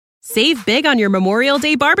Save big on your Memorial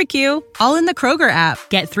Day barbecue, all in the Kroger app.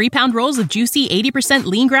 Get 3-pound rolls of juicy 80%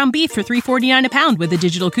 lean ground beef for $3.49 a pound with a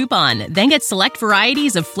digital coupon. Then get select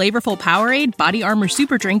varieties of flavorful Powerade, Body Armor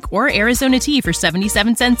Super Drink, or Arizona tea for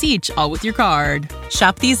 77 cents each, all with your card.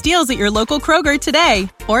 Shop these deals at your local Kroger today,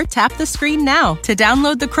 or tap the screen now to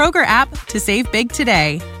download the Kroger app to save big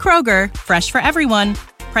today. Kroger, fresh for everyone.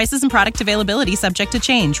 Prices and product availability subject to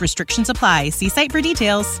change. Restrictions apply. See site for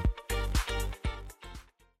details.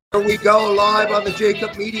 Here we go, live on the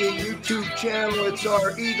Jacob Media YouTube channel. It's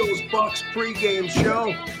our Eagles-Bucks pregame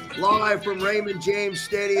show, live from Raymond James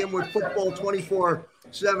Stadium with Football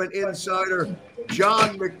 24/7 insider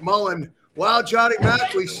John McMullen. Wow, Johnny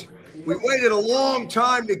Mac, we waited a long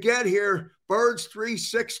time to get here. Birds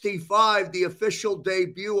 365, the official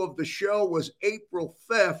debut of the show was April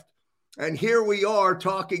 5th, and here we are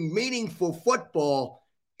talking meaningful football.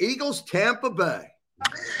 Eagles, Tampa Bay.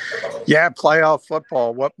 Yeah, playoff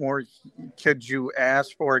football. What more could you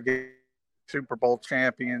ask for against Super Bowl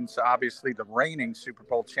champions? Obviously, the reigning Super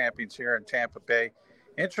Bowl champions here in Tampa Bay.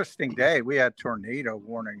 Interesting day. We had tornado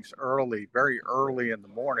warnings very early in the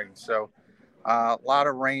morning. So a lot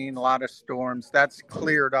of rain, a lot of storms. That's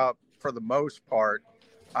cleared up for the most part.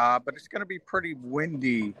 But it's going to be pretty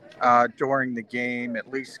windy during the game, at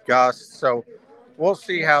least gusts. So we'll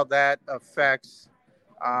see how that affects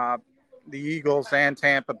the Eagles and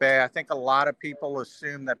Tampa Bay. I think a lot of people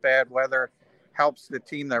assume that bad weather helps the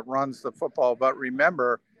team that runs the football. But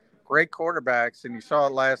remember, great quarterbacks, and you saw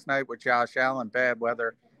it last night with Josh Allen, bad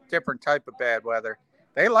weather, different type of bad weather.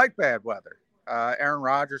 They like bad weather. Aaron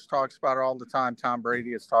Rodgers talks about it all the time. Tom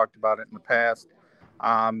Brady has talked about it in the past.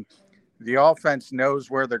 The offense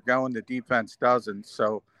knows where they're going. The defense doesn't.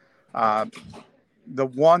 So the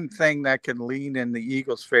one thing that can lean in the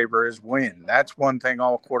Eagles' favor is wind. That's one thing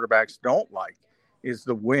all quarterbacks don't like is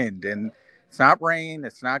the wind. And it's not rain.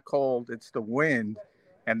 It's not cold. It's the wind.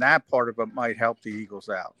 And that part of it might help the Eagles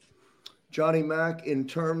out. Johnny Mac, in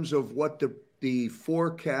terms of what the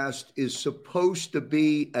forecast is supposed to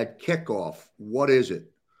be at kickoff, what is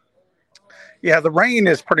it? Yeah, the rain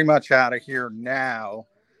is pretty much out of here now.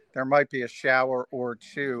 There might be a shower or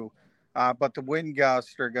two. But the wind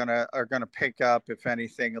gusts are gonna pick up, if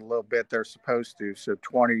anything, a little bit. They're supposed to. So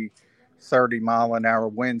 20, 30 mile an hour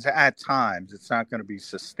winds at times. It's not going to be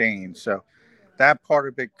sustained. So that part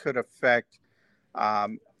of it could affect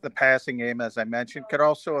the passing game, as I mentioned. Could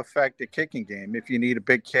also affect the kicking game. If you need a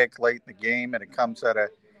big kick late in the game and it comes at an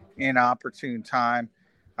inopportune time,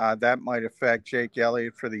 that might affect Jake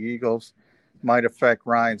Elliott for the Eagles. Might affect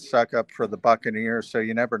Ryan Suckup for the Buccaneers. So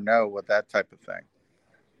you never know with that type of thing.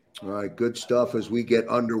 All right, good stuff. As we get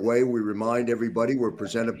underway, we remind everybody we're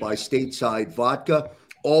presented by Stateside Vodka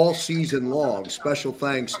all season long. Special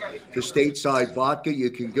thanks to Stateside Vodka.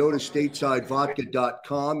 You can go to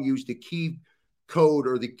statesidevodka.com, use the key code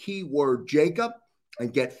or the keyword Jacob,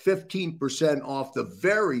 and get 15% off the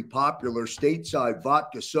very popular Stateside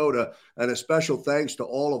Vodka soda. And a special thanks to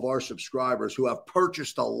all of our subscribers who have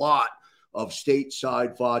purchased a lot of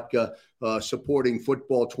Stateside Vodka, supporting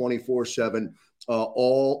Football 24/7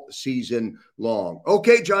 all season long.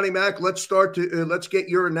 Okay, Johnny Mac, let's get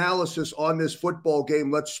your analysis on this football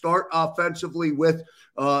game. Let's start offensively with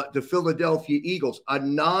the Philadelphia Eagles, a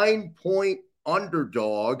 9-point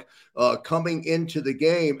underdog coming into the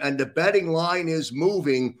game, and the betting line is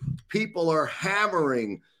moving. People are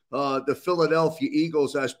hammering the Philadelphia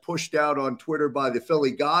Eagles as pushed out on Twitter by the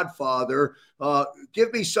Philly Godfather.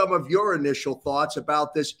 Give me some of your initial thoughts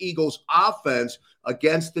about this Eagles offense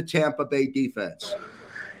against the Tampa Bay defense.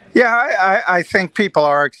 Yeah, I think people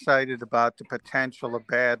are excited about the potential of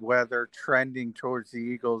bad weather trending towards the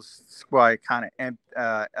Eagles. That's why I kind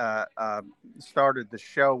of started the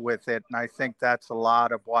show with it, and I think that's a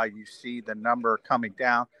lot of why you see the number coming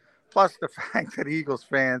down, plus the fact that Eagles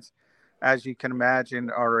fans, as you can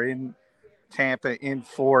imagine, are in Tampa in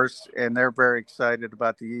force, and they're very excited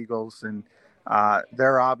about the Eagles, and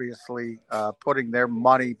they're obviously putting their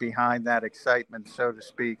money behind that excitement, so to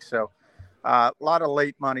speak. So a lot of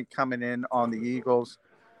late money coming in on the Eagles.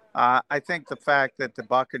 I think the fact that the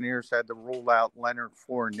Buccaneers had to rule out Leonard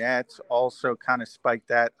Fournette also kind of spiked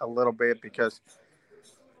that a little bit, because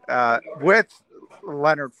with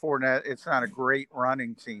Leonard Fournette, it's not a great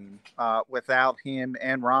running team. Without him,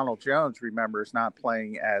 and Ronald Jones, remember, is not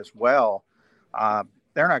playing as well.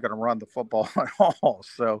 They're not going to run the football at all.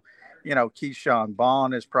 So, Keyshawn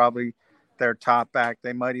Vaughn is probably their top back.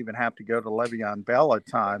 They might even have to go to Le'Veon Bell at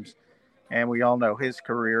times. And we all know his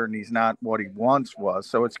career, and he's not what he once was.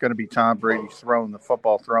 So it's going to be Tom Brady throwing the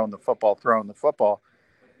football.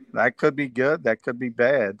 That could be good. That could be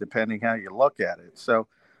bad, depending how you look at it. So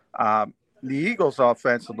the Eagles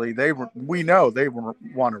offensively, we know they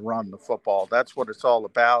want to run the football. That's what it's all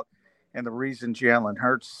about. And the reason Jalen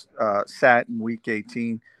Hurts sat in Week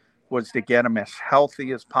 18 was to get him as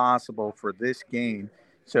healthy as possible for this game,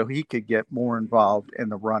 so he could get more involved in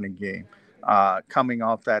the running game, coming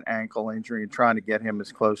off that ankle injury and trying to get him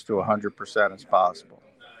as close to 100% as possible.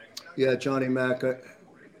 Yeah, Johnny Mack,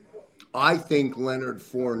 I think Leonard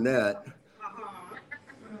Fournette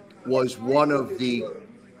was one of the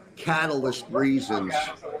catalyst reasons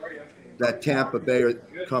that Tampa Bay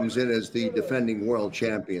comes in as the defending world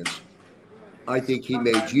champions. I think he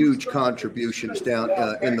made huge contributions down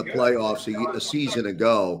in the playoffs a season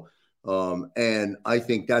ago. And I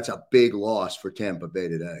think that's a big loss for Tampa Bay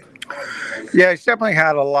today. Yeah, he's definitely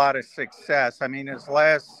had a lot of success. I mean, his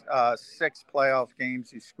last 6 playoff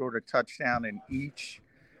games, he scored a touchdown in each.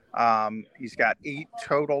 He's got 8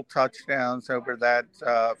 total touchdowns over that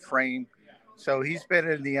frame. So he's been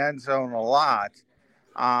in the end zone a lot.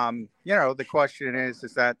 The question is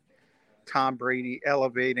that Tom Brady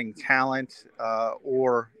elevating talent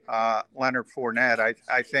or Leonard Fournette?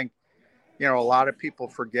 I think, a lot of people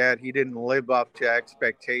forget he didn't live up to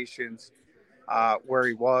expectations where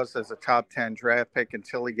he was as a top 10 draft pick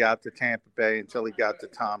until he got to Tampa Bay, until he got to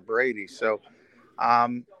Tom Brady. So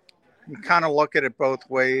you kind of look at it both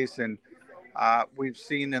ways. And we've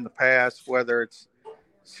seen in the past, whether it's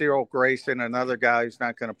Cyril Grayson, another guy who's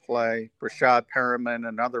not going to play, Rashad Perriman,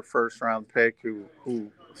 another first-round pick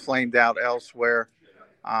who flamed out elsewhere,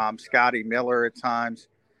 Scotty Miller at times.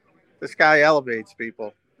 This guy elevates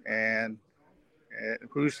people, and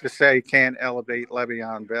who's to say can't elevate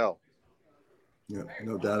Le'Veon Bell? Yeah,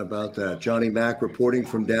 no doubt about that. Johnny Mack reporting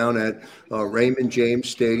from down at Raymond James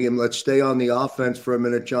Stadium. Let's stay on the offense for a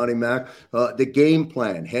minute, Johnny Mack. The game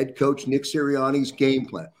plan, head coach Nick Sirianni's game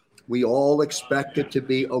plan. We all expect it to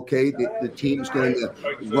be, okay, the team's going to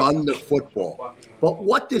run the football. But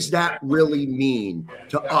what does that really mean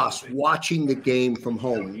to us watching the game from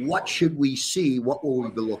home? What should we see? What will we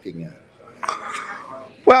be looking at?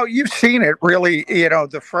 Well, you've seen it really.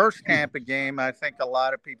 The first Tampa game, I think a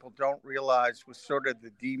lot of people don't realize was sort of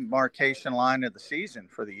the demarcation line of the season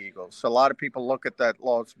for the Eagles. So a lot of people look at that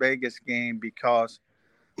Las Vegas game because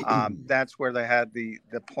that's where they had the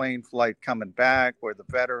plane flight coming back, where the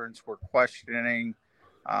veterans were questioning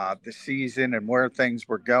the season and where things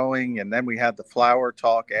were going. And then we had the flower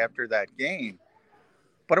talk after that game.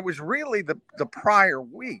 But it was really the prior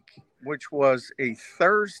week, which was a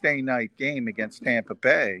Thursday night game against Tampa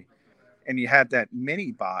Bay. And you had that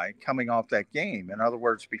mini bye coming off that game. In other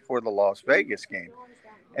words, before the Las Vegas game.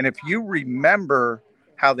 And if you remember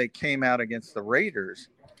how they came out against the Raiders,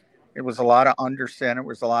 it was a lot of understanding. It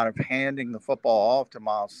was a lot of handing the football off to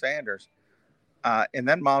Miles Sanders. And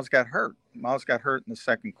then Miles got hurt. Miles got hurt in the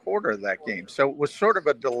second quarter of that game. So it was sort of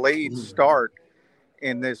a delayed start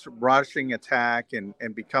in this rushing attack and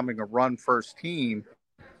becoming a run-first team.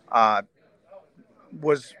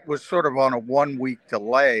 Was sort of on a 1-week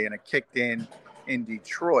delay, and it kicked in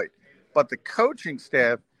Detroit. But the coaching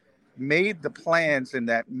staff made the plans in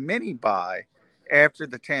that mini bye after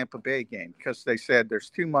the Tampa Bay game because they said there's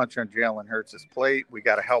too much on Jalen Hurts' plate. We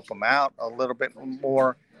got to help him out a little bit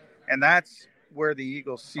more. And that's where the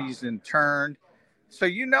Eagles season turned. So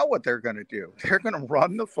you know what they're going to do. They're going to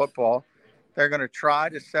run the football. They're going to try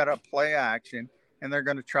to set up play action, and they're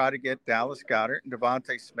going to try to get Dallas Goedert and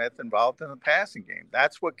Devontae Smith involved in the passing game.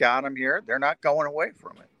 That's what got them here. They're not going away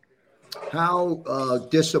from it. How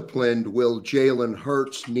disciplined will Jalen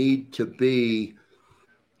Hurts need to be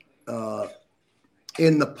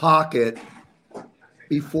in the pocket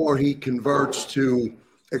before he converts to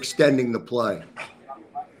extending the play?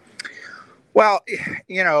 Well,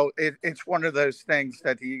 it's one of those things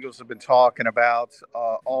that the Eagles have been talking about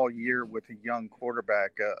all year with a young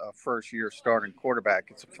quarterback, a first-year starting quarterback.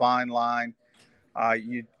 It's a fine line.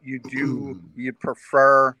 You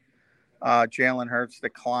prefer Jalen Hurts to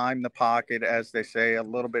climb the pocket, as they say, a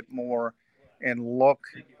little bit more and look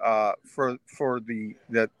for the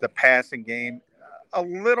passing game a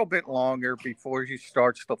little bit longer before he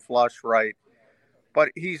starts to flush right. But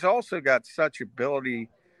he's also got such ability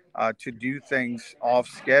to do things off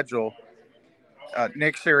schedule.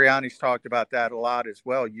 Nick Sirianni's talked about that a lot as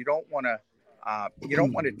well. You don't want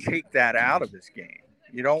to take that out of his game.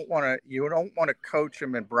 You don't want to coach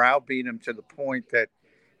him and browbeat him to the point that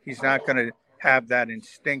he's not going to have that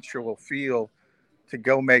instinctual feel to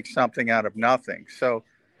go make something out of nothing. So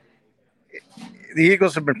the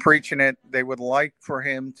Eagles have been preaching it. They would like for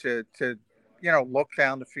him to look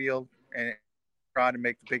down the field and try to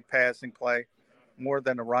make the big passing play more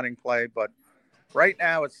than a running play. But right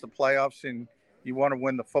now it's the playoffs, and you want to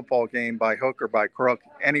win the football game by hook or by crook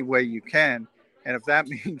any way you can. And if that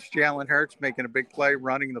means Jalen Hurts making a big play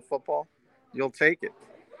running the football, you'll take it.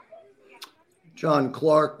 John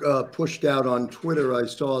Clark pushed out on Twitter, I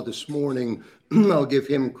saw this morning, I'll give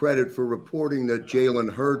him credit for reporting that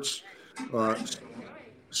Jalen Hurts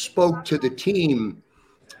spoke to the team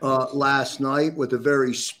last night with a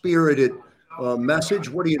very spirited message.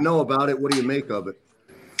 What do you know about it? What do you make of it?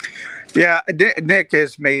 Yeah, Nick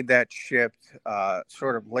has made that shift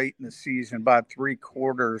sort of late in the season, about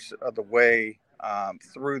 3/4 of the way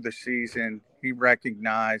through the season. He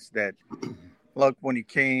recognized that, look, when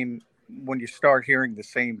you start hearing the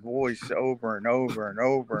same voice over and over and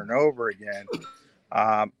over and over again,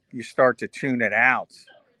 you start to tune it out.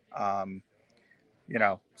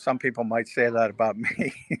 Some people might say that about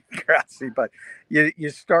me, Krause, but you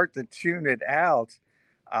start to tune it out.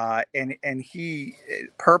 And he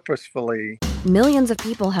purposefully. Millions of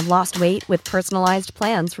people have lost weight with personalized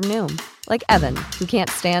plans from Noom, like Evan, who can't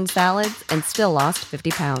stand salads and still lost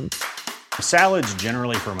 50 pounds. Salads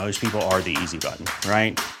generally for most people are the easy button,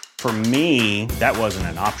 right? For me, that wasn't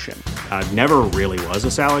an option. I never really was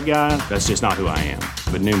a salad guy. That's just not who I am.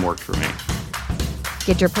 But Noom worked for me.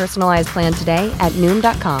 Get your personalized plan today at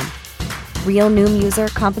Noom.com. Real Noom user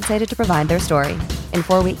compensated to provide their story. In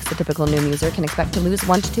 4 weeks, the typical Noom user can expect to lose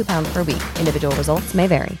 1 to 2 pounds per week. Individual results may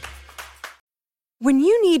vary. When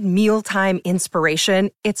you need mealtime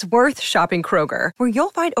inspiration, it's worth shopping Kroger, where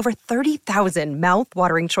you'll find over 30,000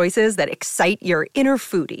 mouth-watering choices that excite your inner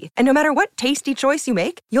foodie. And no matter what tasty choice you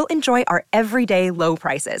make, you'll enjoy our everyday low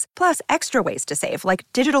prices, plus extra ways to save, like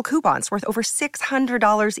digital coupons worth over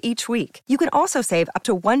 $600 each week. You can also save up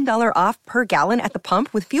to $1 off per gallon at the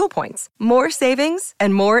pump with fuel points. More savings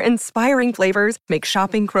and more inspiring flavors make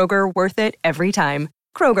shopping Kroger worth it every time.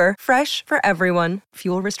 Kroger, fresh for everyone.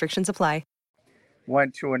 Fuel restrictions apply.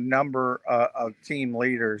 Went to a number of team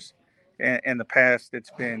leaders. In the past,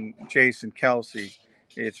 it's been Jason Kelce.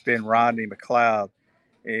 It's been Rodney McLeod.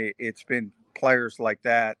 It's been players like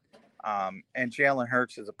that. And Jalen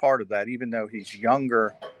Hurts is a part of that, even though he's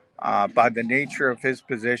younger by the nature of his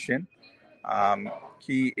position.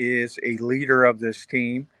 He is a leader of this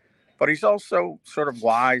team, but he's also sort of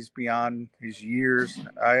wise beyond his years.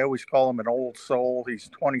 I always call him an old soul. He's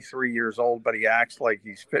 23 years old, but he acts like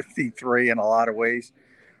he's 53 in a lot of ways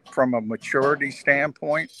from a maturity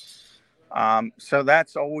standpoint. So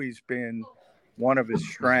that's always been one of his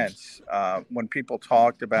strengths. When people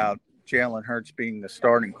talked about Jalen Hurts being the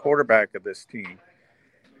starting quarterback of this team,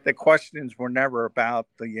 the questions were never about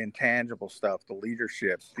the intangible stuff, the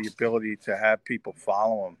leadership, the ability to have people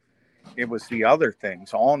follow him. It was the other things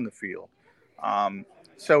on the field.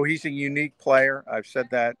 So he's a unique player. I've said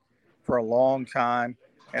that for a long time.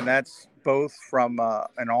 And that's both from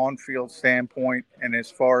an on-field standpoint and as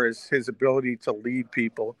far as his ability to lead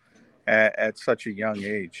people at such a young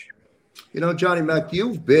age. You know, Johnny Mac,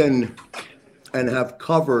 you've been and have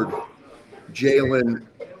covered Jalen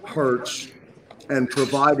Hurts and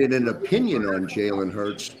provided an opinion on Jalen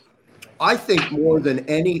Hurts, I think, more than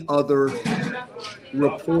any other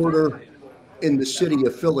reporter in the city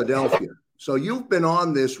of Philadelphia. So you've been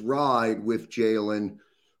on this ride with Jalen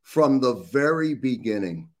from the very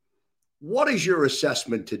beginning. What is your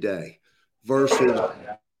assessment today versus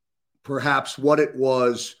perhaps what it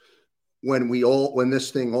was when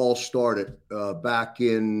this thing all started back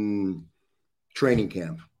in training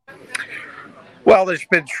camp? Well, there's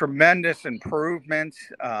been tremendous improvement.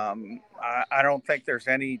 I don't think there's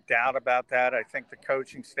any doubt about that. I think the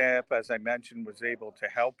coaching staff, as I mentioned, was able to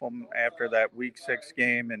help him after that Week 6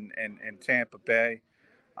 game in Tampa Bay,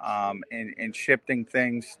 and shifting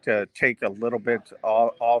things to take a little bit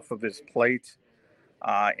off of his plate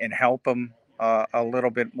and help him a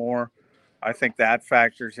little bit more. I think that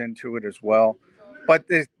factors into it as well. But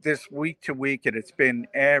this week to week, and it's been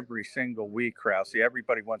every single week, Krause,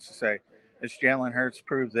 everybody wants to say, is Jalen Hurts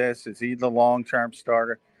prove this? Is he the long-term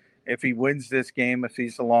starter? If he wins this game, if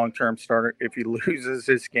he's the long-term starter, if he loses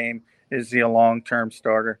this game, is he a long-term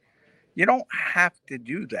starter? You don't have to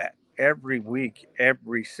do that every week,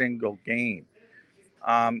 every single game.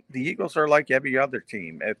 The Eagles are like every other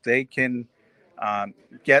team. If they can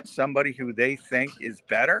get somebody who they think is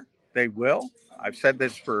better, they will. I've said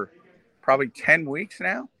this for probably 10 weeks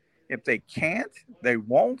now. If they can't, they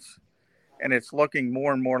won't. And it's looking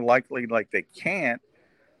more and more likely like they can't.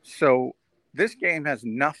 So this game has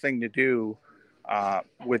nothing to do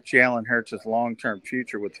with Jalen Hurts' long-term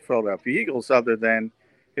future with the Philadelphia Eagles, other than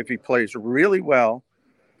if he plays really well,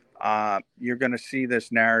 you're going to see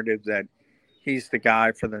this narrative that he's the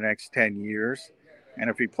guy for the next 10 years. And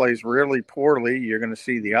if he plays really poorly, you're going to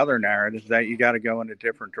see the other narrative that you got to go in a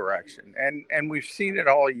different direction. And we've seen it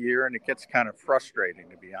all year, and it gets kind of frustrating,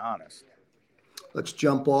 to be honest. Let's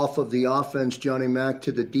jump off of the offense, Johnny Mac,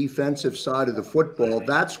 to the defensive side of the football.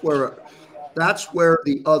 That's where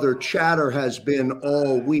the other chatter has been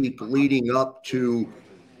all week leading up to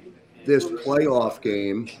this playoff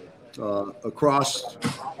game, across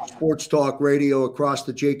Sports Talk Radio, across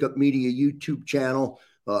the Jacob Media YouTube channel,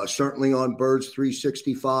 certainly on Birds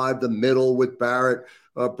 365, the middle with Barrett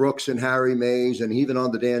Brooks and Harry Mays, and even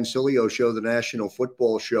on the Dan Sileo show, the National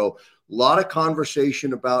Football Show. A lot of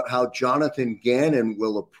conversation about how Jonathan Gannon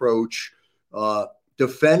will approach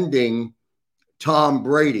defending Tom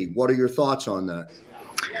Brady. What are your thoughts on that?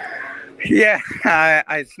 Yeah,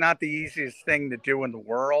 it's not the easiest thing to do in the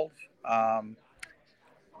world.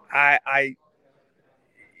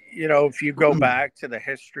 If you go back to the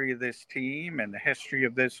history of this team and the history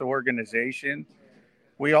of this organization,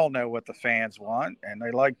 we all know what the fans want, and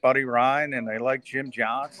they like Buddy Ryan, and they like Jim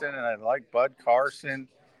Johnson, and they like Bud Carson,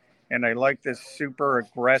 and they like this super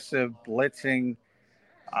aggressive blitzing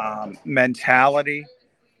mentality.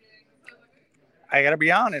 I got to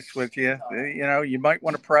be honest with you. You might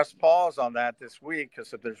want to press pause on that this week,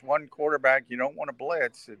 because if there's one quarterback you don't want to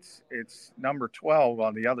blitz, it's number 12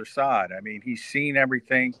 on the other side. I mean, he's seen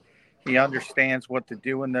everything. He understands what to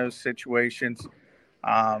do in those situations.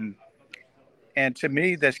 And to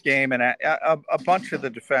me, this game, and a bunch of the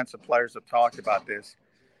defensive players have talked about this,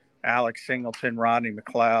 Alex Singleton, Rodney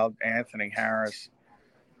McLeod, Anthony Harris.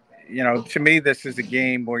 To me, this is a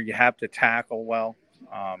game where you have to tackle well.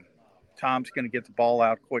 Tom's going to get the ball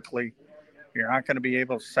out quickly. You're not going to be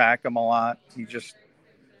able to sack him a lot. He just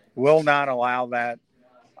will not allow that.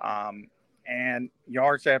 And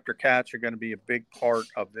yards after catch are going to be a big part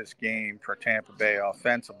of this game for Tampa Bay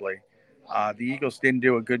offensively. The Eagles didn't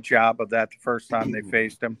do a good job of that the first time they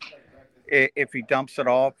faced him. If he dumps it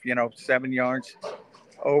off, 7 yards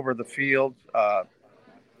over the field,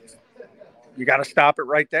 you got to stop it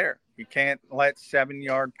right there. You can't let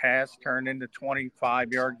 7-yard pass turn into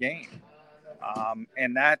 25-yard gain.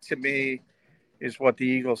 And that, to me, is what the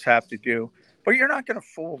Eagles have to do. But you're not going to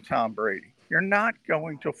fool Tom Brady. You're not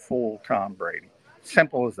going to fool Tom Brady.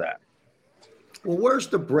 Simple as that. Well, where's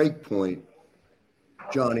the break point,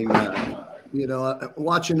 Johnny Mac?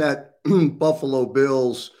 Watching that Buffalo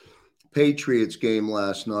Bills Patriots game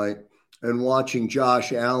last night and watching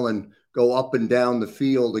Josh Allen go up and down the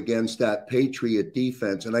field against that Patriot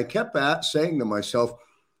defense. And I kept saying to myself,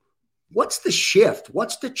 what's the shift?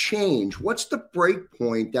 What's the change? What's the break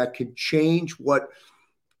point that could change what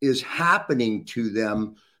is happening to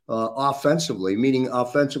them offensively, meaning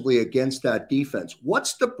offensively against that defense?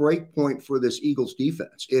 What's the break point for this Eagles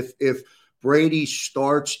defense? If Brady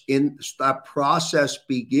starts in, that process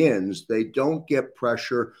begins, they don't get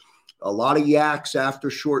pressure, a lot of yaks after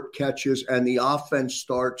short catches, and the offense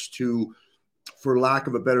starts to, for lack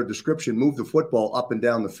of a better description, move the football up and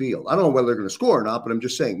down the field. I don't know whether they're going to score or not, but I'm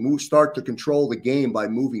just saying, start to control the game by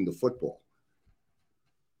moving the football.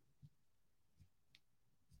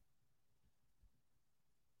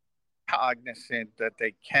 Cognizant that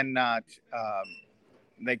they cannot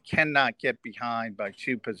get behind by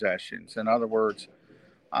 2 possessions. In other words,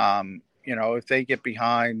 if they get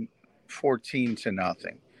behind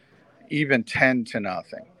 14-0, even 10-0,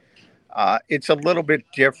 it's a little bit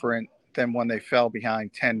different than when they fell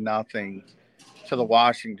behind 10-0 to the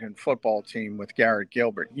Washington football team with Garrett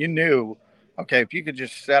Gilbert. You knew, okay, if you could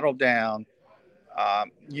just settle down,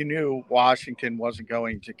 you knew Washington wasn't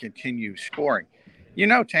going to continue scoring.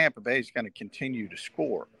 Tampa Bay is going to continue to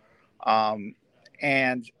score.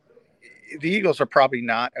 And the Eagles are probably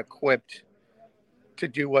not equipped to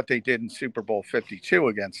do what they did in Super Bowl 52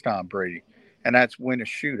 against Tom Brady, and that's win a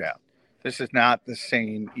shootout. This is not the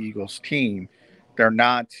same Eagles team. They're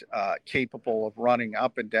not capable of running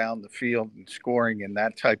up and down the field and scoring in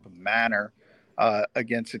that type of manner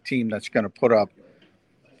against a team that's going to put up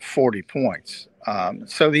 40 points.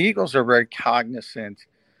 So the Eagles are very cognizant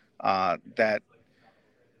that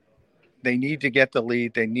they need to get the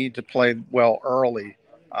lead. They need to play well early.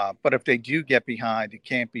 But if they do get behind, it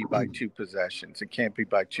can't be by 2 possessions. It can't be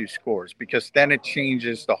by 2 scores, because then it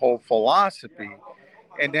changes the whole philosophy.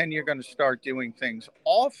 And then you're going to start doing things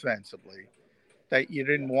offensively that you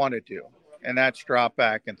didn't want to do. And that's drop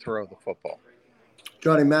back and throw the football.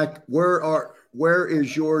 Johnny Mac, where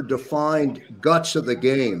is your defined guts of the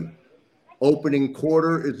game? Opening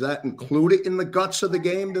quarter, is that included in the guts of the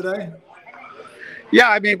game today? Yeah,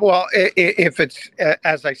 I mean, well, if it's,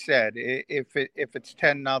 as I said, if it's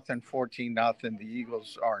 10-0, 14-0, the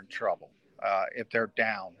Eagles are in trouble. If they're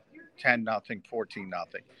down 10-0, 14-0,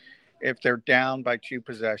 if they're down by 2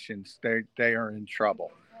 possessions, they are in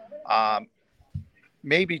trouble.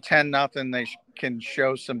 Maybe 10-0, they can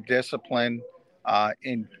show some discipline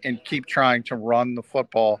and keep trying to run the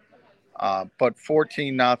football. But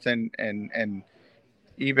 14-0 and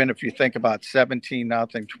even if you think about 17-0,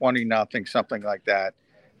 20-0, something like that,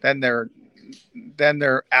 then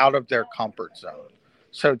they're out of their comfort zone.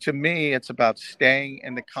 So to me, it's about staying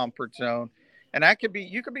in the comfort zone, and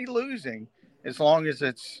you could be losing as long as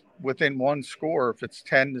it's within one score. If it's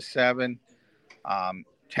 10-7,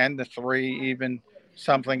 10-3, even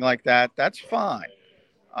something like that, that's fine.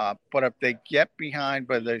 But if they get behind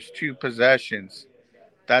by those 2 possessions,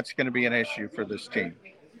 that's going to be an issue for this team.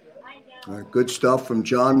 All right, good stuff from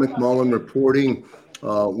John McMullen reporting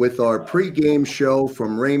with our pregame show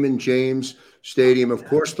from Raymond James Stadium. Of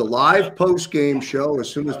course, the live postgame show,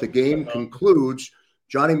 as soon as the game concludes,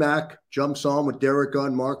 Johnny Mack jumps on with Derek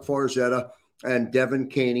Gunn, Mark Farzetta, and Devin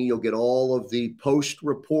Caney. You'll get all of the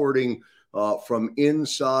post-reporting from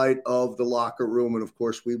inside of the locker room. And, of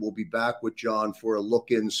course, we will be back with John for a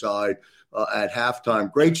look inside at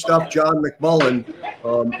halftime. Great stuff, John McMullen.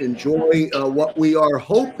 Enjoy what we are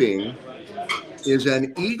hoping is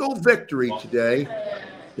an Eagle victory today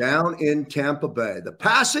down in Tampa Bay. The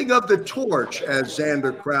passing of the torch, as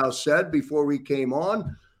Xander Krause said before we came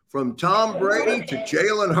on, from Tom Brady to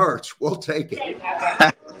Jalen Hurts. We'll take it.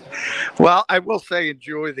 Well, I will say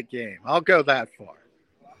enjoy the game. I'll go that far.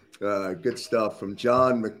 Good stuff from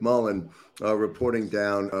John McMullen reporting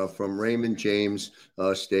down from Raymond James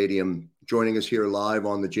Stadium. Joining us here live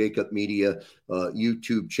on the Jacob Media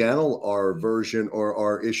YouTube channel, our version or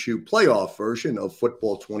our issue playoff version of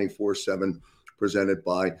Football 24/7 presented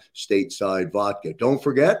by Stateside Vodka. Don't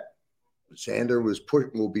forget, Xander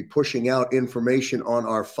will be pushing out information on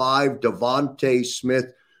our 5 Devontae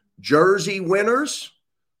Smith jersey winners.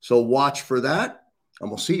 So watch for that. And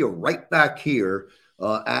we'll see you right back here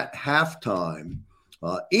at halftime.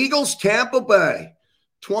 Eagles, Tampa Bay.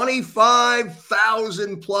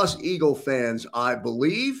 25,000 plus Eagle fans, I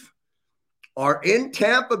believe, are in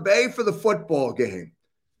Tampa Bay for the football game.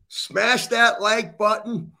 Smash that like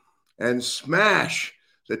button and smash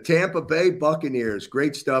the Tampa Bay Buccaneers.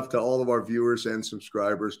 Great stuff to all of our viewers and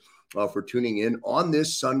subscribers for tuning in on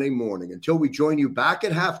this Sunday morning. Until we join you back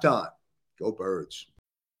at halftime, go Birds.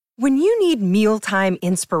 When you need mealtime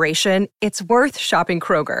inspiration, it's worth shopping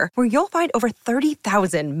Kroger, where you'll find over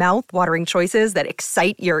 30,000 mouth-watering choices that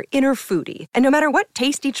excite your inner foodie. And no matter what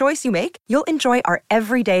tasty choice you make, you'll enjoy our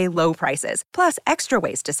everyday low prices, plus extra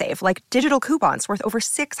ways to save, like digital coupons worth over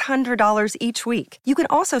 $600 each week. You can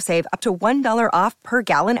also save up to $1 off per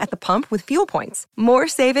gallon at the pump with fuel points. More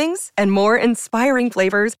savings and more inspiring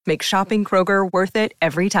flavors make shopping Kroger worth it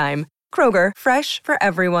every time. Kroger, fresh for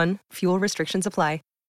everyone. Fuel restrictions apply.